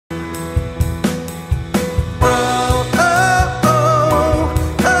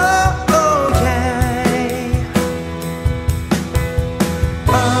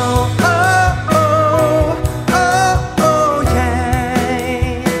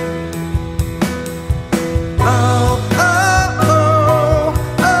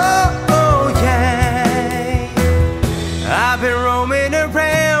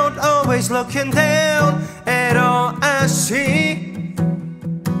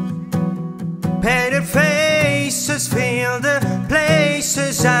Painted faces fill the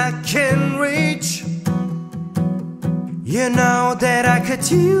places I can reach. You know that I could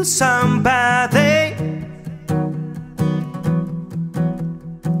use somebody.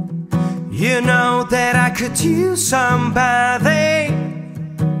 You know that I could use somebody.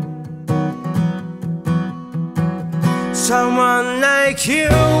 Someone like you,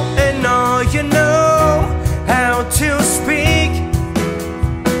 and all you know how to speak.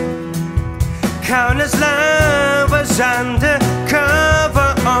 Countless lovers under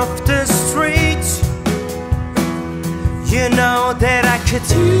cover of the streets. You know that I could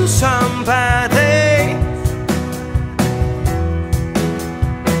use somebody.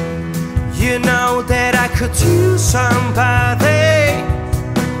 You know that I could use somebody.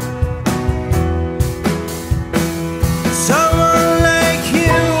 Someone like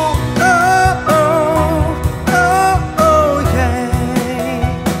you, oh, oh, oh, oh, yeah.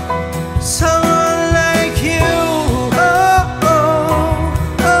 Someone like you, oh, oh,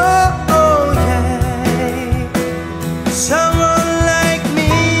 oh, oh, yeah. Someone like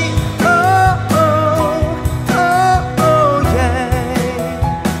me, oh, oh, oh, oh, yeah.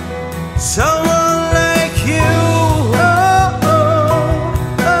 Someone like you, oh, oh,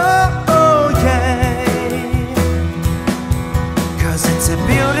 oh, oh, yeah. 'Cause it's a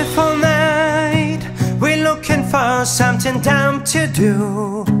beautiful night. We're looking for something dumb to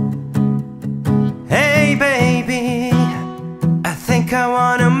do. Hey baby, I think I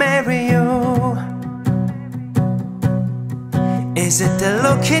wanna marry you. Is it the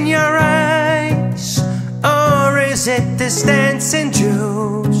look in your eyes, or is it this dancing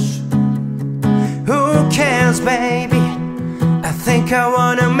juice? Who cares, baby? I think I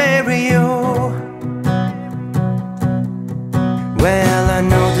wanna marry you. Well, I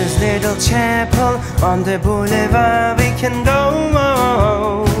know this little chapel on the boulevard we can go.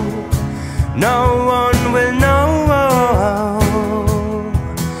 No one will know.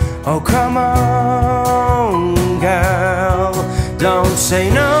 Oh, come on, girl. Don't say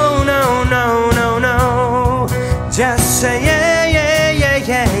no, no, no, no, no. Just say yeah, yeah, yeah,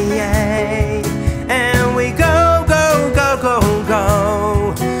 yeah, yeah. And we go, go, go, go, go.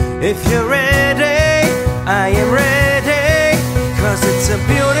 If you're ready, I am ready. 'Cause it's a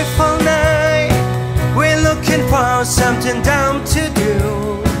beautiful night. We're looking for something dumb to do.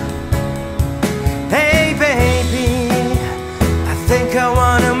 Hey baby, I think I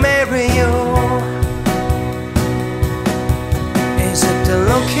wanna marry you. Is it the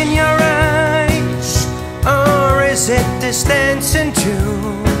look in your eyes, or is it this dancing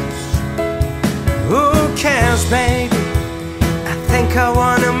juice? Who cares, baby? I think I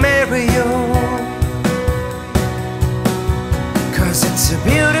wanna marry you. 'Cause it's a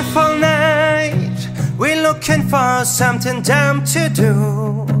beautiful night. We're looking for something dumb to do.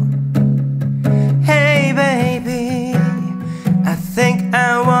 Hey baby,